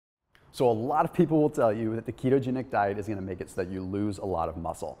So a lot of people will tell you that the ketogenic diet is going to make it so that you lose a lot of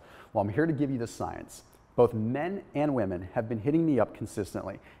muscle. Well, I'm here to give you the science. Both men and women have been hitting me up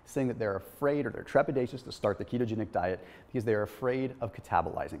consistently, saying that they're afraid or they're trepidatious to start the ketogenic diet because they're afraid of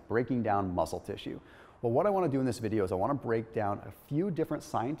ketabolizing, breaking down muscle tissue. Well, what I want to do in this video is I want to break down a few different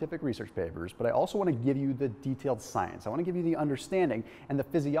scientific research papers, but I also want to give you the detailed science. I want to give you the understanding and the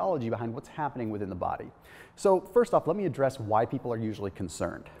physiology behind what's happening within the body. So first off, let me address why people are usually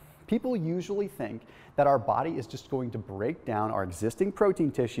concerned. People usually think that our body is just going to break down our existing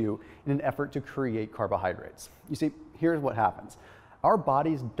protein tissue in an effort to create carbohydrates. You see, here's what happens. Our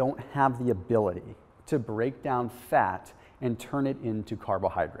bodies don't have the ability to break down fat and turn it into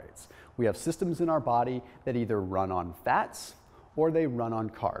carbohydrates. We have systems in our body that either run on fats or they run on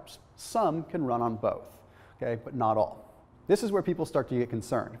carbs. Some can run on both, okay, but not all. This is where people start to get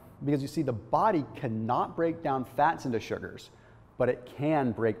concerned because you see the body cannot break down fats into sugars, but it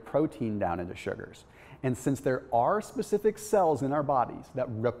can break protein down into sugars. And since there are specific cells in our bodies that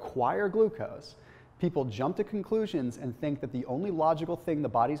require glucose, people jump to conclusions and think that the only logical thing the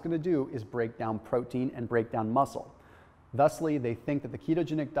body's going to do is break down protein and break down muscle. Thusly, they think that the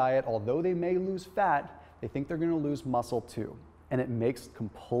ketogenic diet, although they may lose fat, they think they're going to lose muscle too. And it makes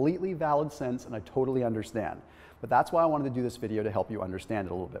completely valid sense, and I totally understand. But that's why I wanted to do this video to help you understand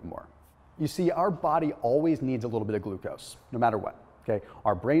it a little bit more. You see, our body always needs a little bit of glucose, no matter what. Okay?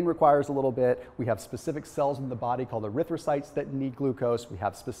 Our brain requires a little bit. We have specific cells in the body called erythrocytes that need glucose. We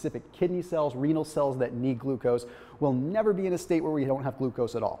have specific kidney cells, renal cells that need glucose. We'll never be in a state where we don't have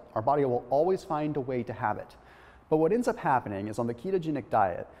glucose at all. Our body will always find a way to have it. But what ends up happening is on the ketogenic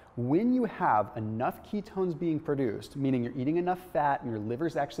diet, when you have enough ketones being produced, meaning you're eating enough fat and your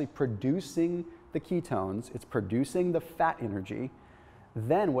liver's actually producing the ketones, it's producing the fat energy,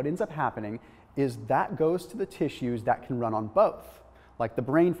 then what ends up happening is that goes to the tissues that can run on both. Like the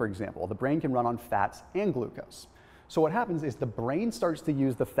brain, for example. The brain can run on fats and glucose. So what happens is the brain starts to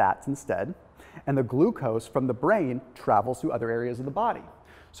use the fats instead, and the glucose from the brain travels to other areas of the body.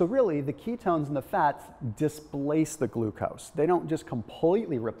 So really, the ketones and the fats displace the glucose. They don't just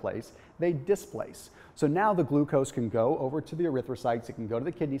completely replace, they displace. So now the glucose can go over to the erythrocytes, it can go to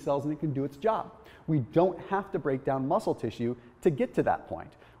the kidney cells, and it can do its job. We don't have to break down muscle tissue to get to that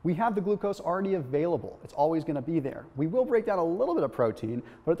point. We have the glucose already available. It's always going to be there. We will break down a little bit of protein,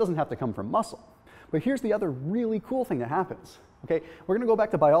 but it doesn't have to come from muscle. But here's the other really cool thing that happens. Okay, we're going to go back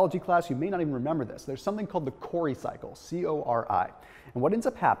to biology class. You may not even remember this. There's something called the Cori cycle, C-O-R-I. And what ends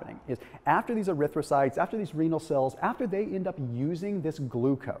up happening is after these erythrocytes, after these renal cells, after they end up using this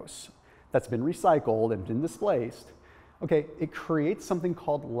glucose that's been recycled and been displaced, okay, it creates something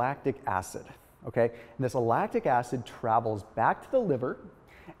called lactic acid. Okay, and this lactic acid travels back to the liver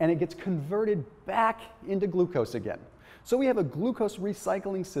and it gets converted back into glucose again. So we have a glucose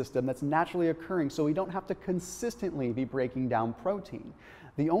recycling system that's naturally occurring, so we don't have to consistently be breaking down protein.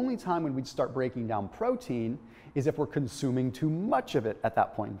 The only time when we'd start breaking down protein is if we're consuming too much of it at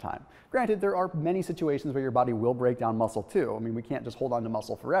that point in time. Granted, there are many situations where your body will break down muscle too. I mean, we can't just hold on to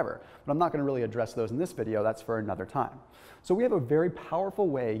muscle forever, but I'm not going to really address those in this video. That's for another time. So we have a very powerful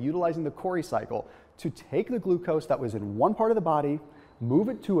way utilizing the Cori cycle to take the glucose that was in one part of the body, move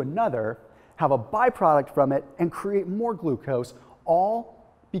it to another, have a byproduct from it, and create more glucose,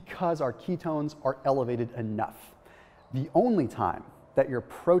 all because our ketones are elevated enough. The only time that your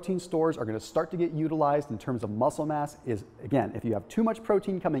protein stores are going to start to get utilized in terms of muscle mass is, again, if you have too much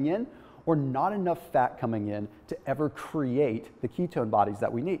protein coming in or not enough fat coming in to ever create the ketone bodies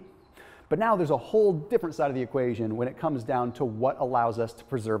that we need. But now there's a whole different side of the equation when it comes down to what allows us to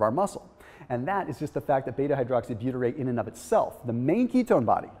preserve our muscle. And that is just the fact that beta-hydroxybutyrate in and of itself, the main ketone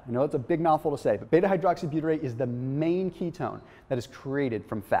body, I know it's a big mouthful to say, but beta-hydroxybutyrate is the main ketone that is created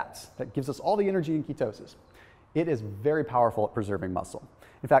from fats that gives us all the energy in ketosis. It is very powerful at preserving muscle.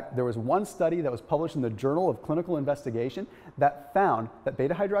 In fact, there was one study that was published in the Journal of Clinical Investigation that found that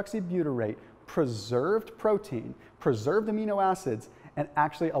beta-hydroxybutyrate preserved protein, preserved amino acids, and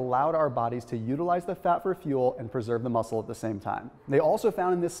actually allowed our bodies to utilize the fat for fuel and preserve the muscle at the same time. They also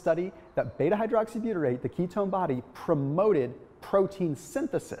found in this study that beta-hydroxybutyrate, the ketone body, promoted protein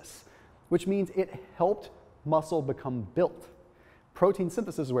synthesis, which means it helped muscle become built. Protein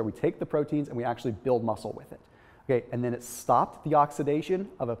synthesis is where we take the proteins and we actually build muscle with it. Okay, and then it stopped the oxidation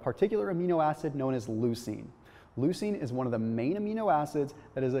of a particular amino acid known as leucine. Leucine is one of the main amino acids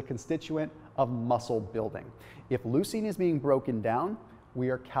that is a constituent of muscle building. If leucine is being broken down, we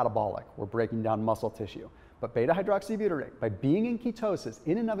are catabolic. We're breaking down muscle tissue. But beta-hydroxybutyrate, by being in ketosis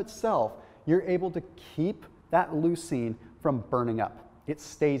in and of itself, you're able to keep that leucine from burning up. It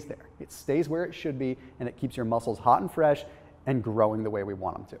stays there. It stays where it should be, and it keeps your muscles hot and fresh and growing the way we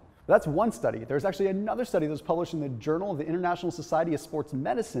want them to. That's one study. There's actually another study that was published in the Journal of the International Society of Sports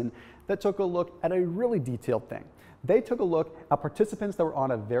Medicine that took a look at a really detailed thing. They took a look at participants that were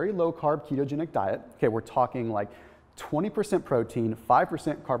on a very low-carb ketogenic diet. Okay, we're talking like 20% protein,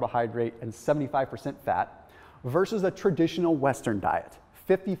 5% carbohydrate, and 75% fat, versus a traditional Western diet,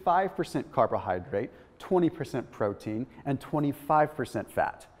 55% carbohydrate, 20% protein, and 25%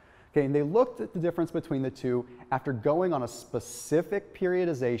 fat. Okay, and they looked at the difference between the two after going on a specific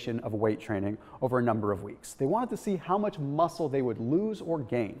periodization of weight training over a number of weeks. They wanted to see how much muscle they would lose or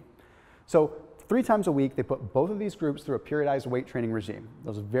gain. So 3 times a week, they put both of these groups through a periodized weight training regime. That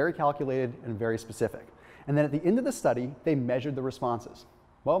was very calculated and very specific. And then at the end of the study, they measured the responses.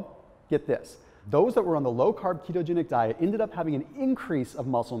 Well, get this. Those that were on the low-carb ketogenic diet ended up having an increase of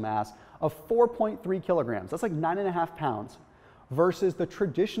muscle mass of 4.3 kilograms. That's like 9.5 pounds. Versus the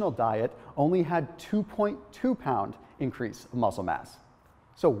traditional diet only had 2.2 pound increase of muscle mass.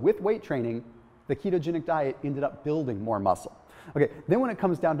 So with weight training, the ketogenic diet ended up building more muscle. Okay, then when it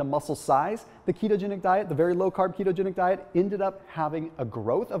comes down to muscle size, the ketogenic diet, the very low-carb ketogenic diet, ended up having a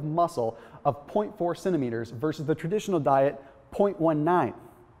growth of muscle of 0.4 centimeters versus the traditional diet, 0.19.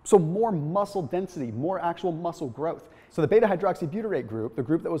 So more muscle density, more actual muscle growth. So the beta-hydroxybutyrate group, the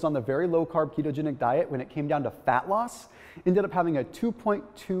group that was on the very low-carb ketogenic diet, when it came down to fat loss, ended up having a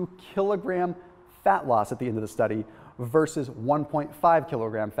 2.2 kilogram fat loss at the end of the study versus 1.5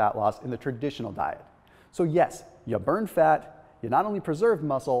 kilogram fat loss in the traditional diet. So yes, you burned fat, you not only preserved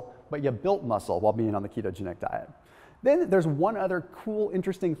muscle, but you built muscle while being on the ketogenic diet. Then there's one other cool,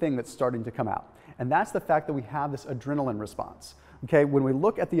 interesting thing that's starting to come out, and that's the fact that we have this adrenaline response. Okay, when we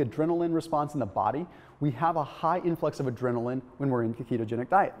look at the adrenaline response in the body, we have a high influx of adrenaline when we're in the ketogenic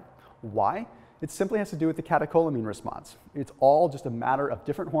diet. Why? It simply has to do with the catecholamine response. It's all just a matter of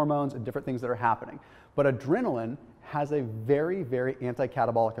different hormones and different things that are happening. But adrenaline has a very, very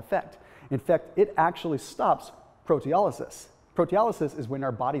anti-catabolic effect. In fact, it actually stops proteolysis. Proteolysis is when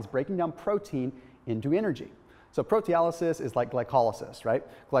our body's breaking down protein into energy. So proteolysis is like glycolysis, right?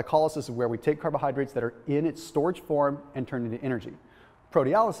 Glycolysis is where we take carbohydrates that are in its storage form and turn into energy.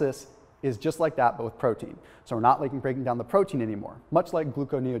 Proteolysis is just like that, but with protein. So we're not breaking down the protein anymore, much like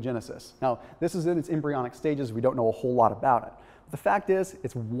gluconeogenesis. Now, this is in its embryonic stages. We don't know a whole lot about it. But the fact is,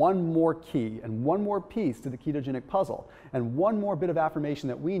 it's one more key and one more piece to the ketogenic puzzle, and one more bit of affirmation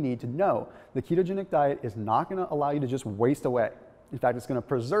that we need to know the ketogenic diet is not going to allow you to just waste away. In fact, it's going to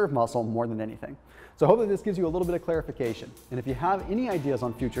preserve muscle more than anything. So hopefully this gives you a little bit of clarification. And if you have any ideas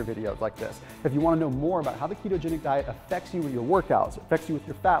on future videos like this, if you want to know more about how the ketogenic diet affects you with your workouts, affects you with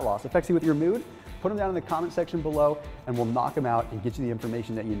your fat loss, affects you with your mood, put them down in the comment section below and we'll knock them out and get you the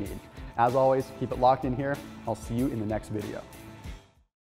information that you need. As always, keep it locked in here. I'll see you in the next video.